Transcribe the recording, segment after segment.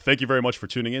Thank you very much for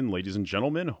tuning in, ladies and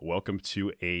gentlemen. Welcome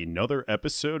to another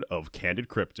episode of Candid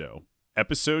Crypto.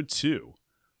 Episode 2.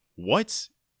 What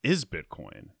is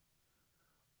Bitcoin?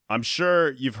 I'm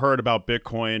sure you've heard about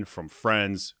Bitcoin from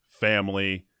friends,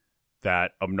 family,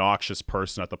 that obnoxious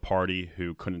person at the party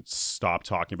who couldn't stop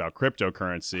talking about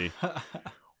cryptocurrency.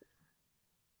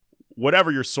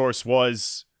 Whatever your source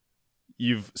was,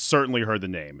 you've certainly heard the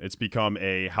name. It's become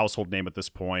a household name at this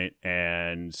point,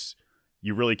 and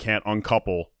you really can't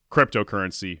uncouple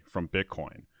cryptocurrency from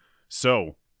Bitcoin.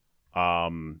 So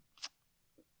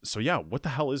yeah, what the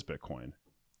hell is Bitcoin?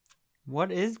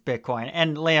 What is Bitcoin?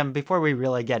 And Liam, before we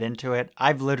really get into it,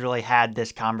 I've literally had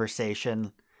this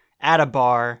conversation at a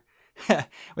bar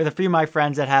with a few of my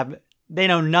friends they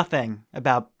know nothing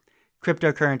about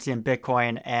cryptocurrency and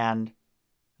Bitcoin, and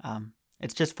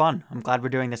it's just fun. I'm glad we're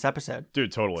doing this episode.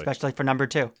 Dude, totally. Especially for number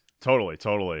 2. Totally.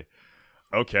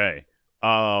 Okay.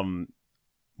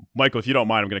 Michael, if you don't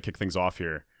mind, I'm going to kick things off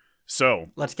here.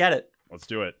 So let's get it. Let's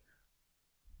do it.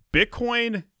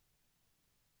 Bitcoin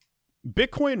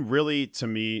really, to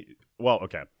me,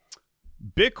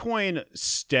 Bitcoin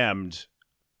stemmed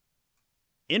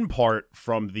in part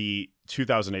from the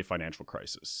 2008 financial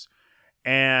crisis.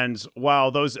 And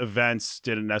while those events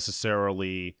didn't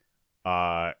necessarily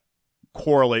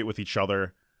correlate with each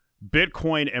other,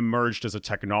 Bitcoin emerged as a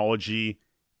technology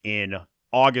in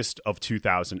August of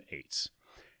 2008.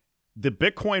 The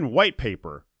Bitcoin white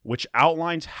paper, which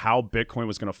outlined how Bitcoin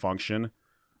was going to function,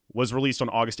 was released on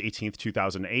August 18th,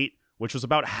 2008, which was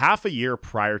about half a year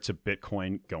prior to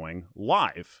Bitcoin going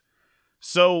live.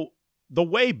 So the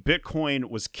way Bitcoin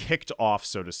was kicked off,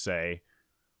 so to say,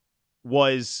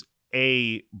 was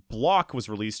a block was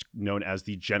released known as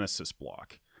the Genesis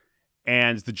block.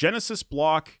 And the Genesis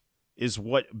block is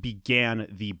what began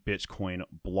the Bitcoin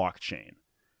blockchain.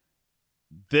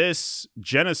 This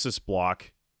Genesis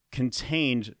block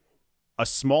contained a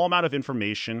small amount of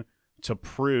information to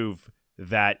prove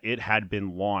that it had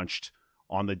been launched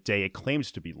on the day it claimed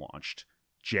to be launched,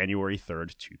 January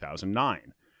 3rd,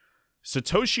 2009.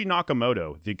 Satoshi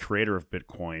Nakamoto, the creator of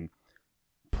Bitcoin,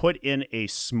 put in a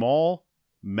small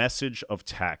message of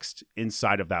text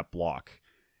inside of that block,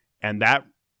 and that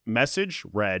message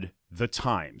read, "The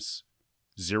Times,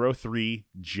 03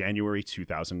 January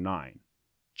 2009.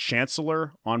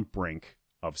 Chancellor on brink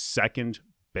of second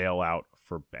bailout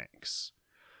for banks."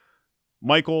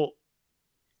 Michael,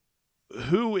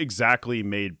 who exactly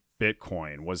made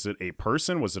Bitcoin? Was it a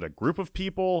person? Was it a group of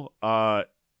people? How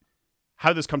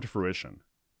did this come to fruition?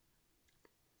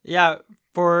 Yeah,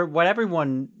 for what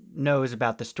everyone knows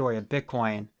about the story of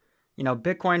Bitcoin,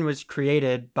 Bitcoin was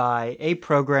created by a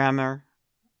programmer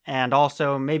and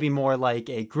also maybe more like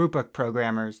a group of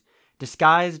programmers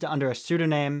disguised under a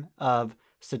pseudonym of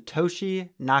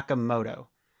Satoshi Nakamoto.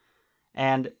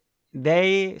 And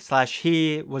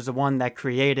he was the one that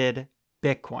created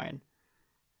Bitcoin.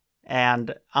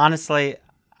 And honestly,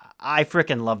 I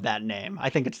freaking love that name. I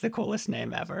think it's the coolest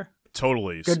name ever.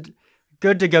 Totally.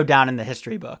 Good to go down in the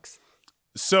history books.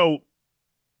 So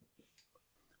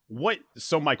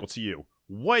Michael, to you,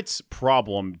 what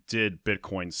problem did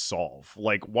Bitcoin solve?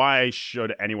 Like, why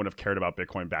should anyone have cared about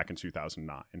Bitcoin back in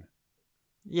 2009?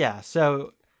 Yeah,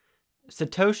 so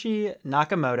Satoshi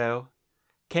Nakamoto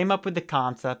came up with the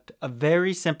concept, a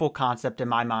very simple concept in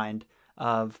my mind,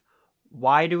 of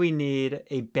why do we need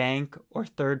a bank or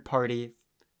third party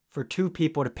for two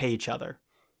people to pay each other?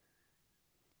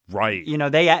 Right.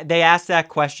 They asked that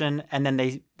question, and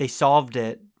then they solved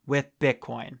it with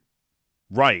Bitcoin.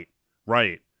 Right.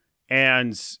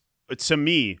 And to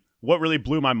me, what really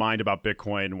blew my mind about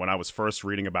Bitcoin when I was first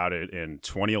reading about it in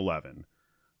 2011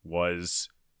 was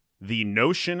the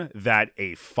notion that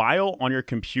a file on your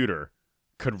computer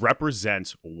could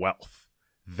represent wealth.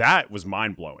 That was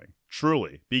mind-blowing,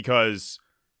 truly, because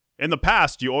in the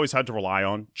past, you always had to rely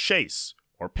on Chase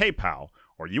or PayPal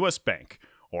or US Bank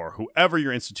or whoever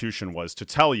your institution was to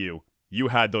tell you you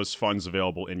had those funds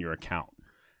available in your account.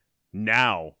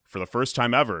 Now, for the first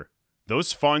time ever,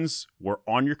 those funds were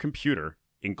on your computer,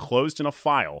 enclosed in a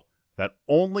file that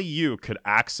only you could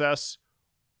access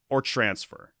or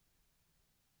transfer.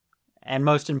 And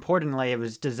most importantly, it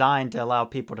was designed to allow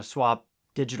people to swap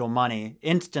digital money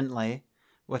instantly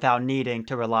without needing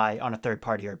to rely on a third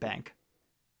party or bank.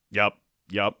 Yep.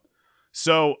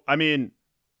 So, when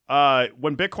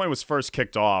Bitcoin was first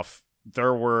kicked off,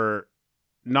 there were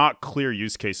not clear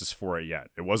use cases for it yet.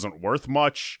 It wasn't worth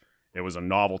much. It was a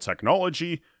novel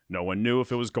technology. No one knew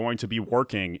if it was going to be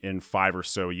working in 5 or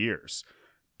so years.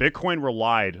 Bitcoin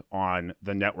relied on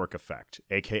the network effect,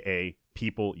 aka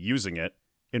people using it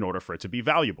in order for it to be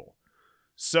valuable.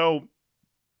 So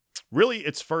Really,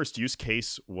 its first use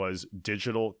case was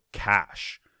digital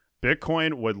cash.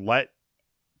 Bitcoin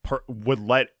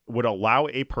would allow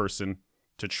a person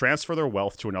to transfer their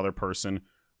wealth to another person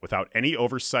without any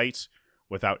oversight,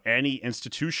 without any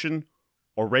institution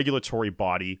or regulatory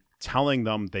body telling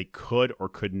them they could or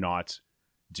could not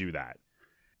do that.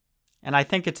 And I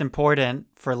think it's important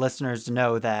for listeners to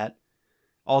know that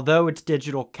although it's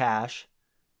digital cash,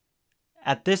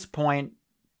 at this point,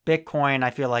 Bitcoin,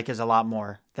 I feel like, is a lot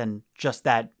more than just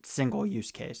that single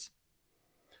use case.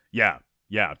 Yeah,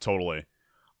 totally.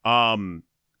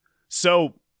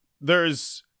 So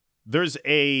there's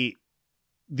the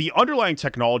underlying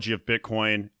technology of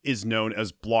Bitcoin is known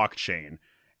as blockchain.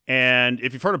 And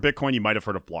if you've heard of Bitcoin, you might have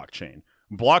heard of blockchain.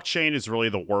 Blockchain is really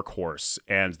the workhorse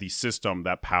and the system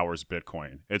that powers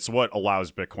Bitcoin. It's what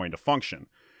allows Bitcoin to function.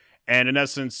 And in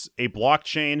essence, a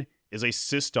blockchain is a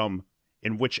system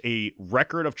in which a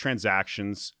record of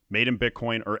transactions made in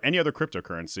Bitcoin or any other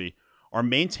cryptocurrency are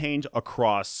maintained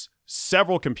across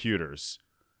several computers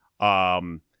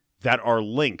that are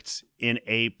linked in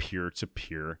a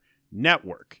peer-to-peer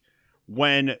network.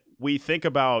 When we think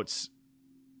about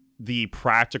the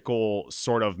practical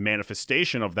sort of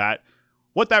manifestation of that,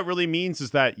 what that really means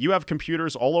is that you have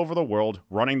computers all over the world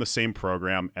running the same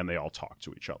program and they all talk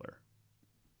to each other.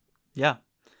 Yeah.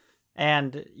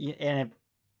 And it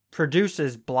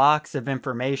produces blocks of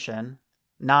information,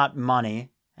 not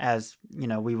money, as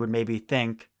we would maybe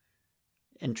think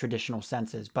in traditional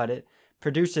senses, but it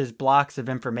produces blocks of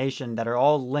information that are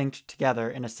all linked together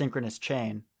in a synchronous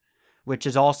chain, which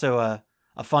is also a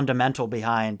fundamental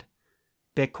behind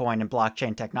Bitcoin and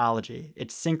blockchain technology.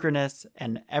 It's synchronous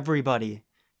and everybody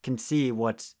can see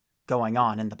what's going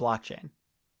on in the blockchain.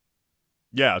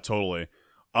 Yeah, totally.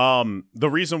 The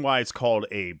reason why it's called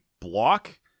a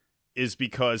block is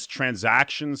because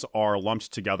transactions are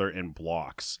lumped together in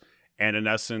blocks. And in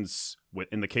essence,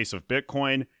 in the case of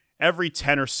Bitcoin, every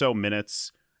 10 or so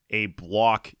minutes, a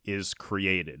block is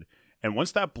created. And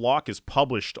once that block is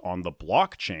published on the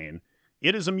blockchain,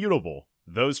 it is immutable.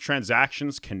 Those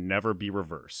transactions can never be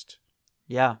reversed.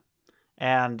 Yeah.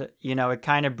 And, it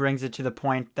kind of brings it to the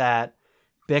point that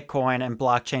Bitcoin and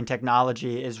blockchain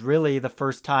technology is really the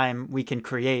first time we can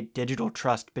create digital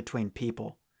trust between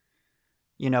people.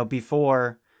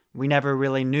 Before, we never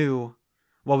really knew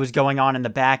what was going on in the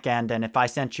back end. And if I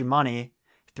sent you money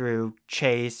through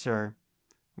Chase or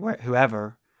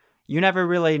whoever, you never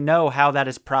really know how that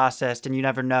is processed. And you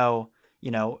never know,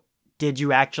 did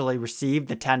you actually receive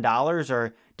the $10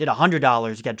 or did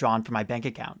 $100 get drawn from my bank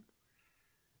account?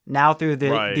 Now through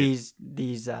this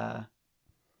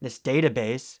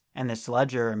database and this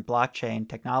ledger and blockchain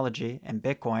technology and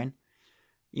Bitcoin,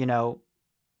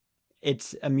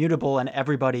 it's immutable and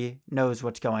everybody knows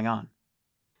what's going on.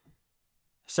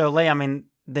 So, Lei,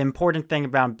 the important thing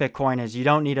about Bitcoin is you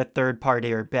don't need a third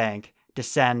party or bank to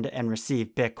send and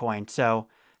receive Bitcoin. So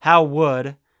how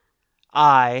would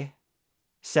I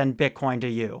send Bitcoin to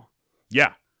you?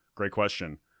 Yeah, great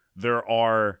question. There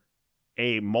are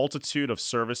a multitude of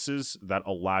services that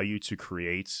allow you to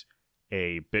create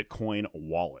a Bitcoin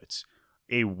wallet.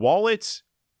 A wallet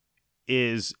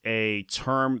is a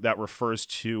term that refers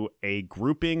to a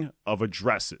grouping of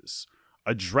addresses.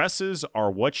 Addresses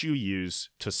are what you use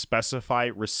to specify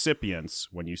recipients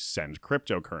when you send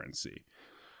cryptocurrency.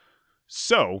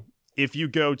 So, if you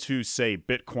go to, say,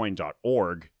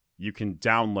 bitcoin.org, you can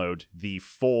download the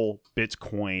full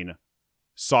Bitcoin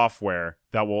software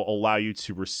that will allow you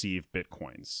to receive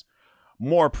Bitcoins.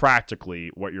 More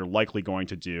practically, what you're likely going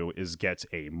to do is get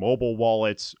a mobile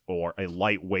wallet or a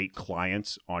lightweight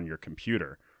client on your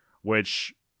computer,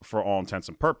 which, for all intents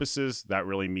and purposes, that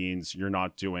really means you're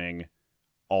not doing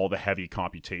all the heavy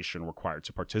computation required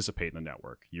to participate in the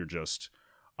network. You're just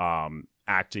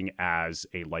acting as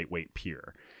a lightweight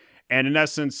peer. And in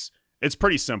essence, it's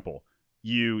pretty simple.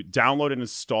 You download and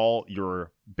install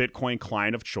your Bitcoin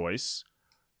client of choice.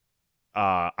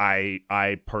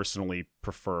 I personally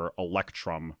prefer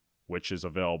Electrum, which is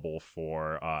available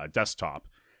for desktop.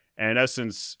 And in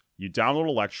essence, you download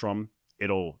Electrum.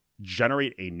 It'll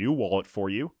generate a new wallet for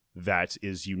you that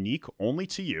is unique only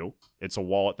to you. It's a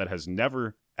wallet that has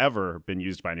never, ever been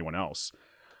used by anyone else.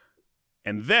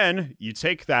 And then you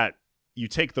take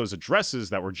those addresses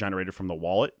that were generated from the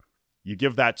wallet, you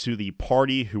give that to the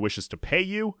party who wishes to pay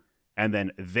you, and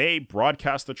then they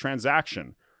broadcast the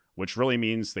transaction, which really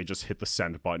means they just hit the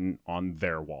send button on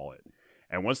their wallet.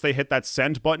 And once they hit that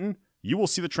send button, you will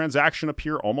see the transaction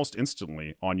appear almost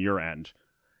instantly on your end.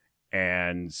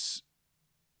 And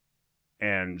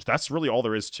that's really all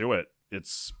there is to it.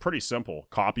 It's pretty simple.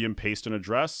 Copy and paste an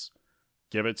address,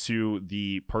 give it to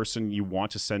the person you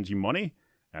want to send you money,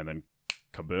 and then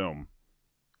kaboom.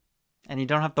 And you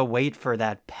don't have to wait for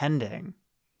that pending.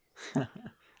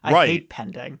 I Right. hate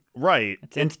pending. Right.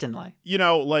 It's instantly.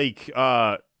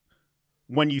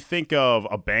 When you think of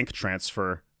a bank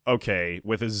transfer, okay,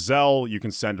 with a Zelle, you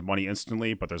can send money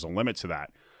instantly, but there's a limit to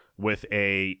that. With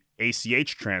a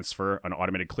ACH transfer, an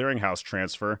automated clearinghouse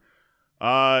transfer,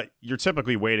 you're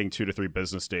typically waiting 2 to 3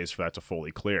 business days for that to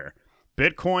fully clear.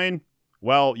 Bitcoin,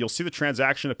 well, you'll see the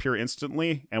transaction appear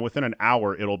instantly, and within an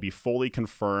hour, it'll be fully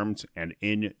confirmed and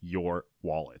in your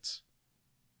wallet.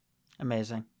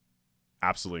 Amazing.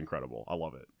 Absolutely incredible. I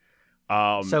love it.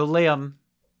 So, Liam,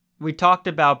 we talked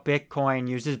about Bitcoin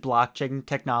uses blockchain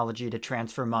technology to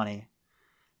transfer money,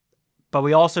 but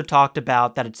we also talked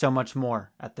about that it's so much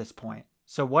more at this point.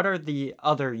 So, what are the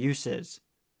other uses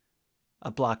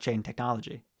of blockchain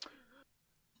technology?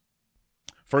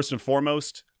 First and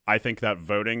foremost, I think that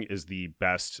voting is the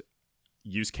best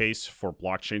use case for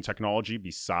blockchain technology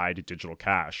beside digital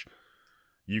cash.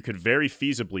 You could very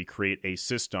feasibly create a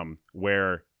system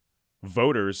where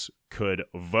voters could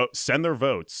send their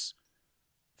votes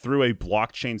through a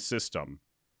blockchain system,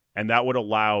 and that would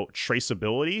allow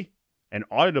traceability and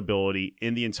auditability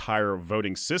in the entire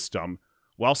voting system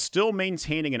while still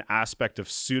maintaining an aspect of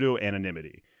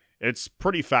pseudo-anonymity. It's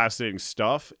pretty fascinating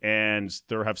stuff, and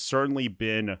there have certainly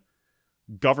been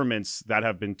governments that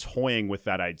have been toying with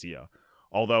that idea.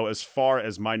 Although, as far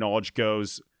as my knowledge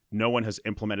goes, no one has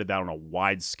implemented that on a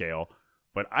wide scale.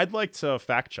 But I'd like to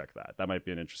fact check that. That might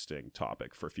be an interesting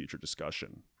topic for future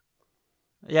discussion.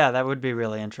 Yeah, that would be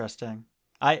really interesting.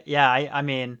 I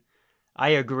mean, I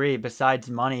agree. Besides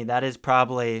money, that is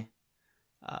probably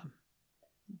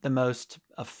the most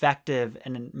effective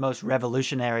and most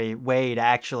revolutionary way to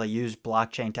actually use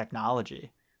blockchain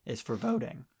technology is for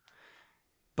voting.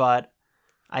 But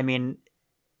I mean,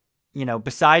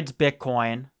 besides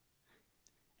Bitcoin,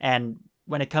 and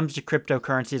when it comes to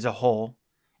cryptocurrency as a whole,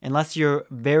 unless you're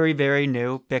very, very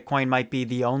new, Bitcoin might be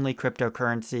the only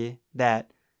cryptocurrency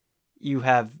that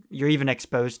you're even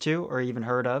exposed to or even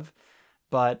heard of.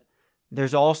 But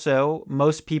there's also,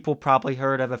 most people probably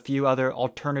heard of a few other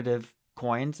alternative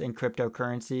coins and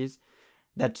cryptocurrencies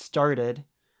that started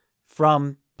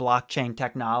from blockchain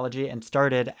technology and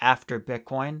started after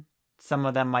Bitcoin. Some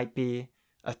of them might be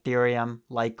Ethereum,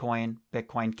 Litecoin,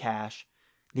 Bitcoin Cash.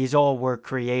 These all were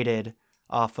created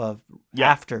off of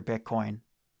after Bitcoin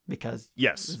because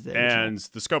yes, and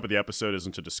the scope of the episode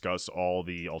isn't to discuss all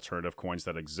the alternative coins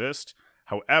that exist.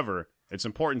 However, it's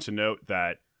important to note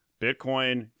that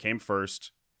Bitcoin came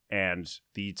first, and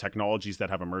the technologies that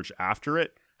have emerged after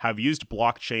it have used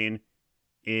blockchain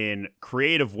in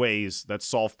creative ways that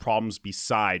solve problems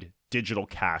beside digital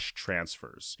cash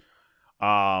transfers.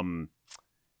 And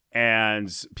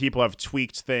people have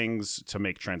tweaked things to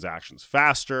make transactions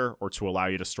faster or to allow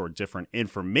you to store different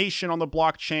information on the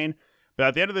blockchain. But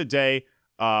at the end of the day,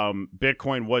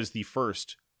 Bitcoin was the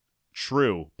first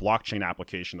true blockchain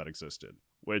application that existed,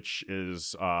 which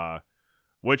is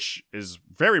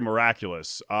very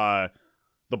miraculous. The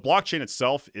blockchain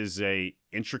itself is a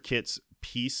intricate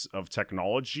piece of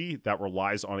technology that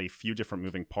relies on a few different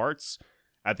moving parts.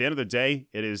 At the end of the day,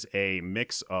 it is a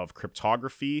mix of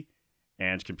cryptography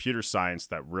and computer science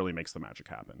that really makes the magic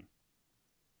happen.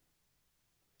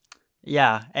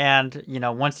 Yeah, and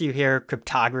once you hear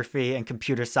cryptography and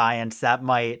computer science, that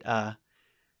might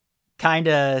kind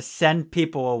of send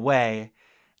people away.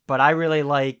 But I really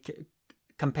like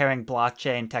comparing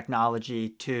blockchain technology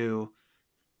to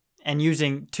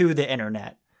the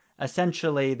internet.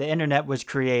 Essentially, the internet was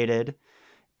created,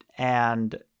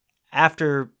 and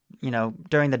after,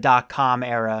 during the .com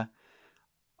era,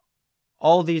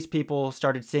 all these people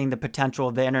started seeing the potential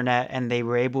of the internet, and they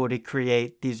were able to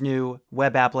create these new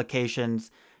web applications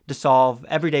to solve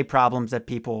everyday problems that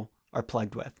people are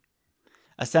plagued with.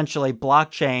 Essentially,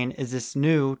 blockchain is this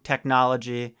new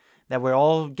technology that we're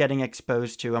all getting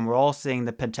exposed to, and we're all seeing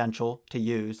the potential to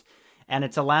use. And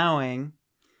it's allowing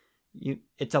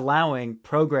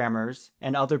programmers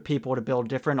and other people to build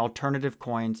different alternative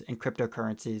coins and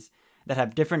cryptocurrencies that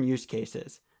have different use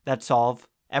cases that solve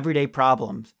everyday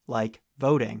problems like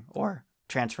voting or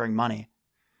transferring money.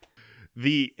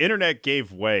 The internet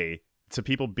gave way to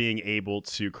people being able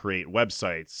to create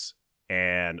websites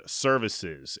and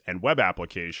services and web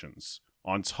applications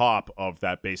on top of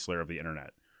that base layer of the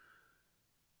internet.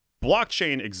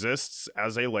 Blockchain exists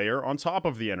as a layer on top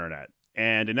of the internet.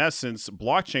 And in essence,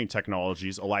 blockchain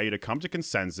technologies allow you to come to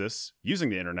consensus using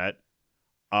the internet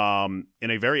in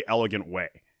a very elegant way.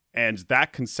 And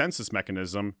that consensus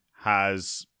mechanism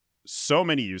has so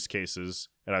many use cases.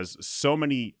 It has so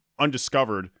many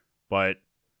undiscovered but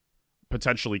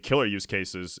potentially killer use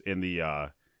cases in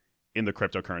the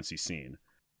cryptocurrency scene.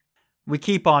 we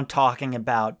keep on talking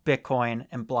about Bitcoin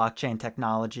and blockchain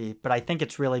technology, but I think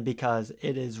it's really because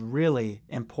it is really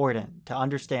important to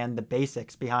understand the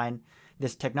basics behind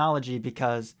this technology,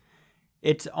 because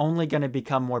it's only going to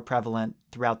become more prevalent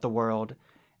throughout the world,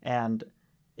 and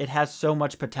it has so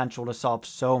much potential to solve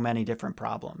so many different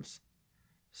problems.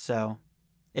 So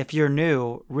if you're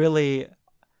new, really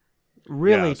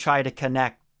Yes. try to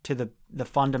connect to the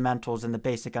fundamentals and the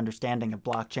basic understanding of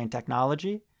blockchain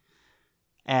technology,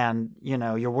 and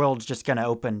your world's just going to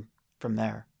open from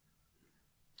there.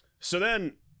 So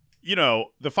then,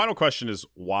 the final question is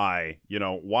why?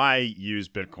 Why use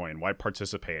Bitcoin? Why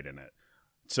participate in it?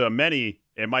 To many,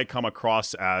 it might come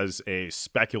across as a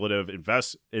speculative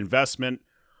investment,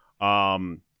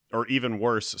 or even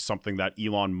worse, something that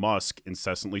Elon Musk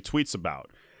incessantly tweets about.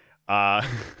 Uh,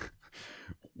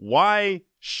 why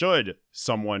should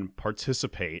someone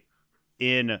participate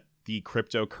in the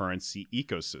cryptocurrency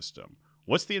ecosystem?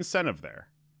 What's the incentive there?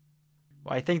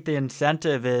 Well, I think the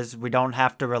incentive is we don't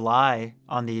have to rely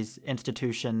on these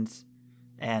institutions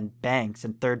and banks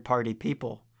and third-party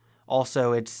people.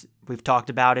 Also, we've talked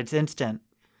about it's instant,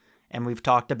 and we've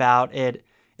talked about it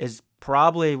is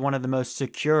probably one of the most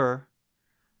secure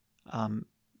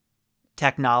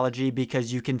technology,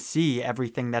 because you can see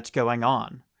everything that's going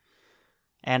on.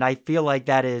 And I feel like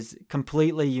that is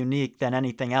completely unique than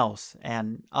anything else.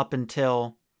 And up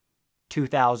until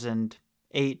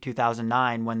 2008,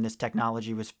 2009, when this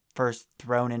technology was first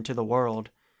thrown into the world,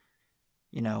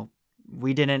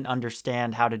 we didn't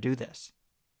understand how to do this.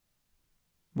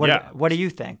 What do you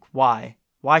think? Why?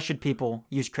 Why should people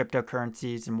use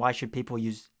cryptocurrencies, and why should people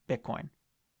use Bitcoin?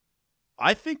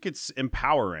 I think it's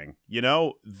empowering.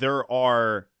 There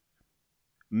are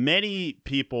many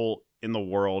people in the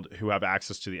world who have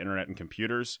access to the internet and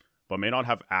computers, but may not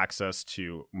have access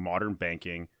to modern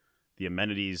banking, the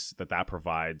amenities that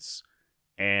provides,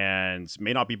 and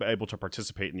may not be able to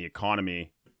participate in the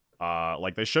economy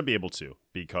like they should be able to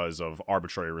because of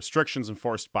arbitrary restrictions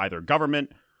enforced by their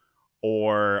government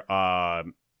or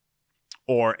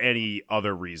any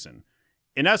other reason.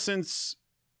 In essence,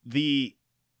 the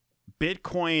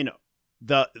Bitcoin,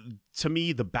 to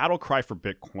me, the battle cry for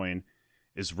Bitcoin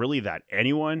is really that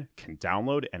anyone can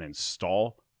download and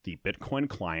install the Bitcoin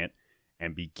client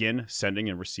and begin sending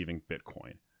and receiving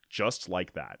Bitcoin, just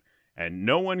like that. And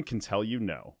no one can tell you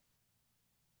no.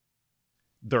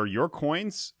 They're your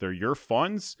coins, they're your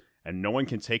funds, and no one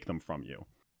can take them from you.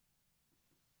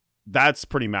 That's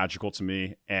pretty magical to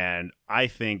me, and I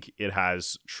think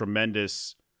there's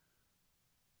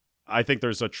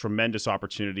a tremendous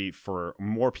opportunity for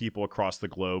more people across the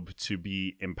globe to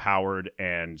be empowered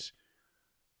and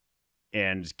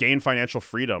gain financial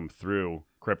freedom through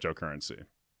cryptocurrency.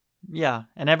 Yeah,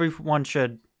 and everyone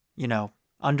should,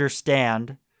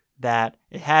 understand that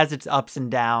it has its ups and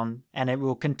downs, and it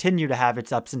will continue to have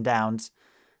its ups and downs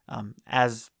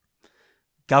as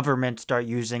governments start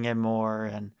using it more,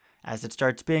 and as it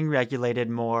starts being regulated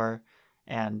more,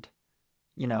 and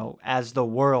as the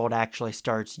world actually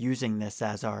starts using this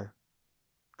as our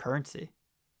currency,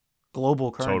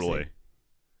 global currency. Totally.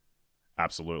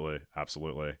 Absolutely.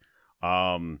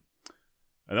 And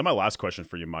then my last question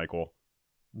for you, Michael.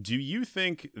 Do you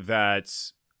think that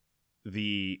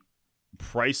the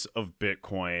price of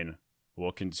Bitcoin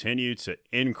will continue to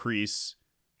increase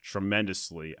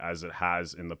tremendously as it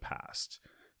has in the past?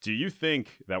 Do you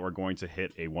think that we're going to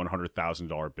hit a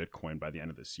 $100,000 Bitcoin by the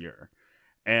end of this year?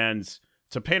 And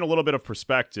to paint a little bit of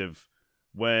perspective,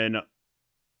 when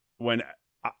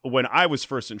I was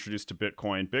first introduced to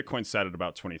Bitcoin sat at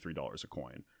about $23 a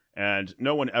coin. And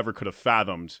no one ever could have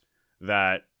fathomed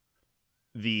that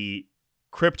the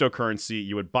cryptocurrency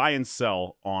you would buy and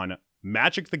sell on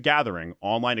Magic the Gathering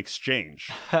online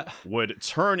exchange would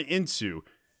turn into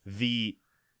the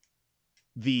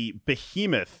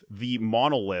behemoth, the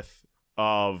monolith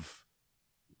of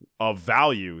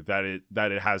value that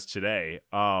it has today.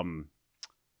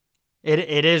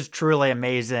 It is truly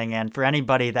amazing, and for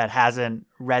anybody that hasn't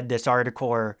read this article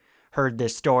or heard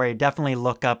this story, definitely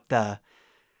look up the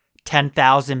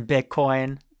 10,000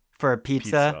 Bitcoin for a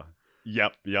pizza.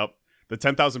 Yep. The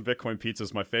 10,000 Bitcoin pizza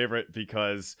is my favorite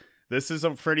because this is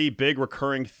a pretty big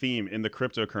recurring theme in the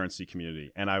cryptocurrency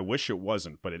community, and I wish it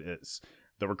wasn't, but it is.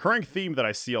 The recurring theme that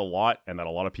I see a lot and that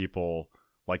a lot of people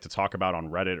like to talk about on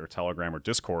Reddit or Telegram or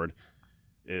Discord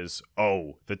is,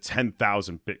 the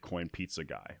 10,000 Bitcoin pizza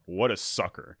guy. What a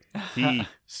sucker. He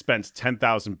spent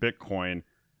 10,000 Bitcoin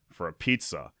for a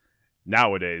pizza.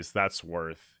 Nowadays, that's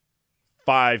worth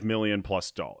 $5 million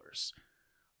plus.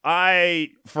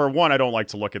 For one, I don't like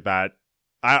to look at that.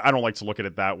 I don't like to look at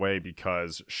it that way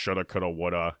because shoulda, coulda,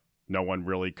 woulda. No one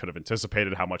really could have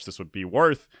anticipated how much this would be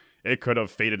worth. It could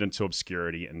have faded into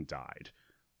obscurity and died,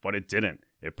 but it didn't.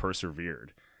 It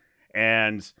persevered.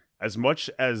 And as much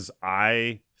as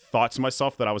I thought to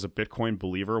myself that I was a Bitcoin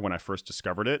believer when I first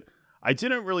discovered it, I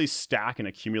didn't really stack and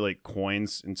accumulate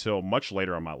coins until much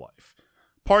later in my life.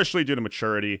 Partially due to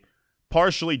maturity,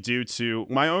 partially due to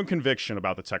my own conviction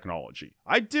about the technology.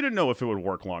 I didn't know if it would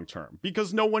work long term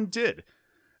because no one did.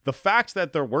 The fact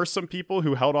that there were some people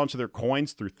who held onto their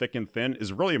coins through thick and thin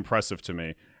is really impressive to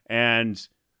me. And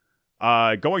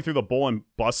going through the bull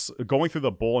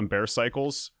and bear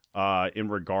cycles in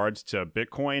regards to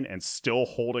Bitcoin and still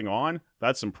holding on,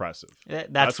 that's impressive.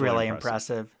 That's really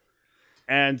impressive.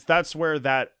 And that's where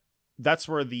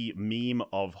the meme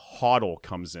of HODL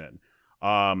comes in.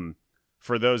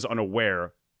 For those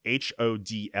unaware,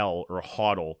 HODL or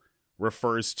HODL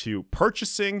refers to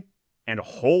purchasing and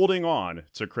holding on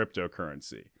to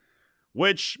cryptocurrency,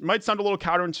 which might sound a little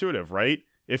counterintuitive, right?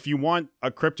 If you want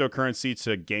a cryptocurrency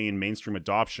to gain mainstream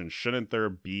adoption, shouldn't there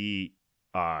be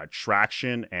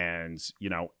traction and,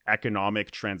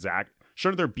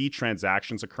 shouldn't there be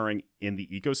transactions occurring in the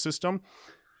ecosystem?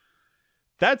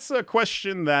 That's a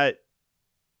question that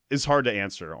is hard to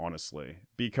answer, honestly,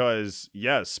 because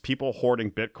yes, people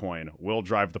hoarding Bitcoin will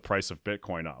drive the price of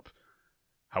Bitcoin up.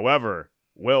 However,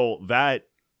 will that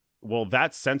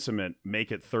sentiment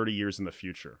make it 30 years in the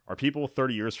future? Are people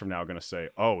 30 years from now going to say,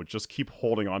 "Oh, just keep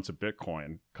holding on to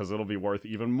Bitcoin because it'll be worth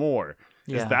even more"?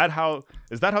 Yeah. Is that how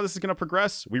this is going to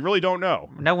progress? We really don't know.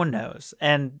 No one knows.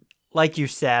 And like you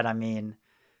said, I mean,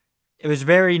 it was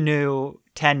very new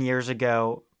 10 years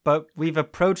ago, but we've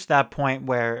approached that point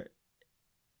where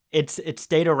it's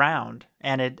stayed around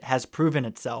and it has proven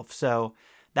itself. So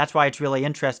that's why it's really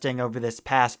interesting over this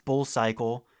past bull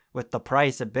cycle with the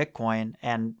price of Bitcoin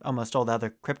and almost all the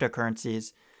other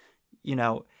cryptocurrencies.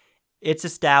 It's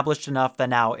established enough that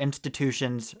now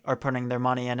institutions are putting their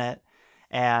money in it.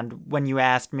 And when you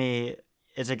ask me,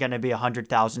 is it going to be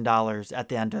 $100,000 at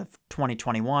the end of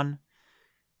 2021?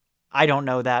 I don't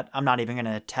know that. I'm not even going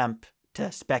to attempt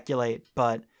to speculate,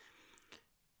 but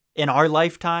in our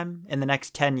lifetime, in the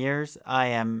next 10 years, I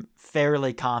am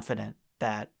fairly confident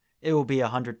that it will be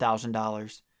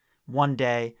 $100,000 one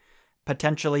day,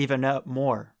 potentially even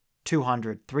more,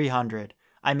 200, 300.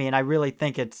 I mean, I really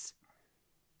think it's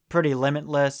pretty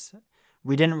limitless.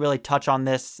 We didn't really touch on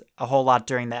this a whole lot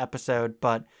during the episode,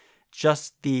 but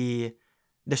just the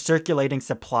circulating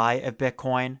supply of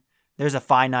Bitcoin, there's a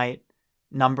finite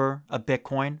number of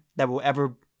Bitcoin that will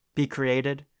ever be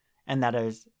created and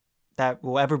that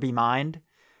will ever be mined.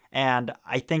 And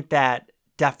I think that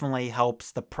definitely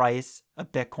helps the price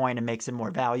of Bitcoin and makes it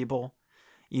more valuable.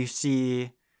 You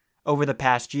see over the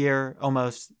past year,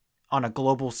 almost on a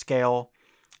global scale,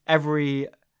 every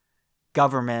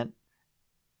government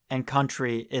and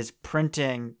country is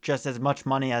printing just as much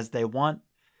money as they want.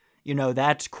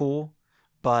 That's cool,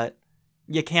 but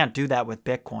you can't do that with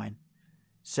Bitcoin.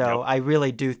 So yep. I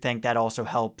really do think that also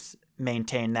helps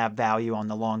maintain that value on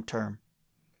the long term.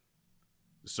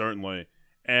 Certainly.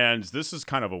 And this is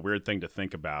kind of a weird thing to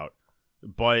think about,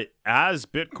 but as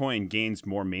Bitcoin gains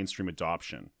more mainstream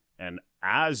adoption, and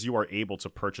as you are able to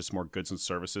purchase more goods and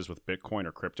services with Bitcoin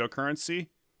or cryptocurrency,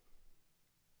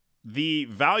 the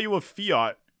value of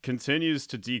fiat continues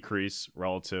to decrease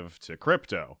relative to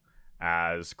crypto,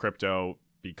 as crypto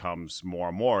becomes more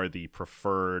and more the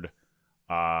preferred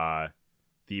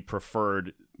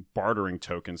bartering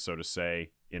token, so to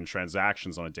say, in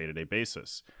transactions on a day-to-day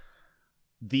basis.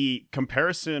 The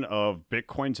comparison of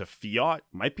Bitcoin to fiat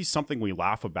might be something we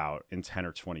laugh about in 10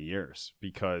 or 20 years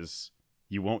because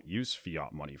you won't use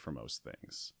fiat money for most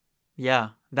things. Yeah,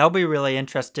 that'll be a really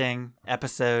interesting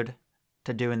episode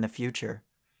to do in the future.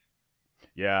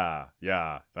 Yeah.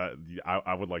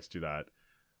 I would like to do that.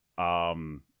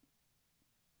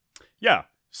 Yeah.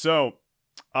 So,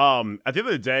 at the end of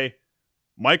the day,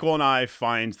 Michael and I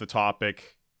find the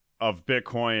topic of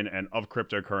Bitcoin and of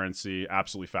cryptocurrency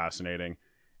absolutely fascinating.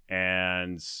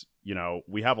 And,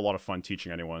 we have a lot of fun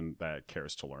teaching anyone that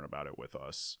cares to learn about it with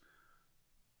us.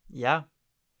 Yeah.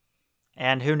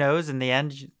 And who knows, in the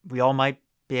end, we all might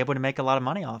be able to make a lot of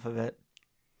money off of it.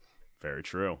 Very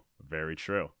true. Very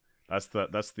true. That's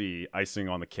the icing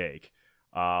on the cake.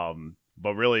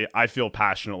 But really, I feel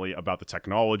passionately about the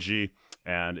technology,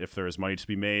 and if there is money to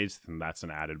be made, then that's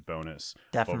an added bonus.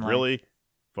 Definitely.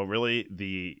 But really,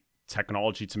 the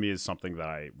technology to me is something that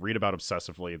I read about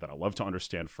obsessively, that I love to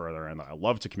understand further, and that I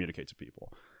love to communicate to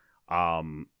people.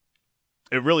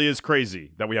 It really is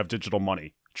crazy that we have digital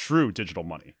money, true digital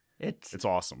money. It's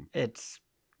awesome. It's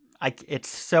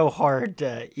so hard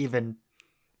to even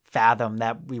fathom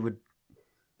that we would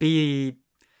be,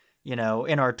 in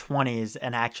our 20s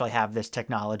and actually have this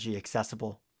technology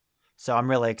accessible. So I'm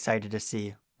really excited to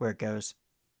see where it goes.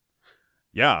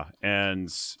 Yeah,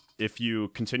 and if you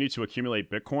continue to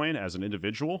accumulate Bitcoin as an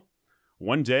individual,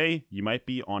 one day you might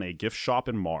be on a gift shop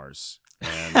in Mars,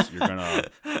 and you're gonna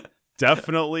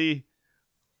definitely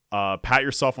pat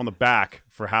yourself on the back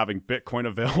for having Bitcoin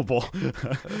available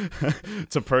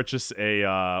to purchase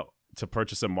a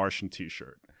Martian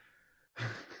T-shirt.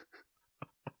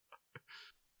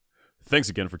 Thanks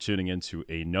again for tuning in to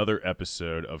another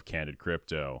episode of Candid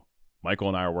Crypto. Michael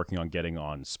and I are working on getting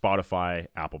on Spotify,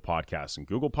 Apple Podcasts, and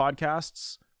Google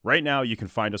Podcasts. Right now, you can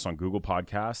find us on Google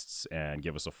Podcasts and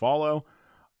give us a follow.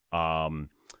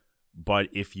 But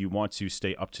if you want to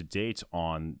stay up to date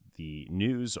on the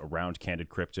news around Candid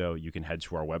Crypto, you can head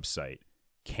to our website,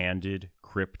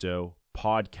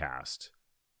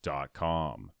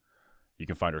 candidcryptopodcast.com. You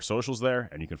can find our socials there,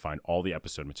 and you can find all the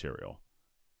episode material.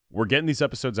 We're getting these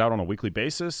episodes out on a weekly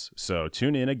basis, so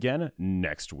tune in again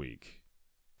next week.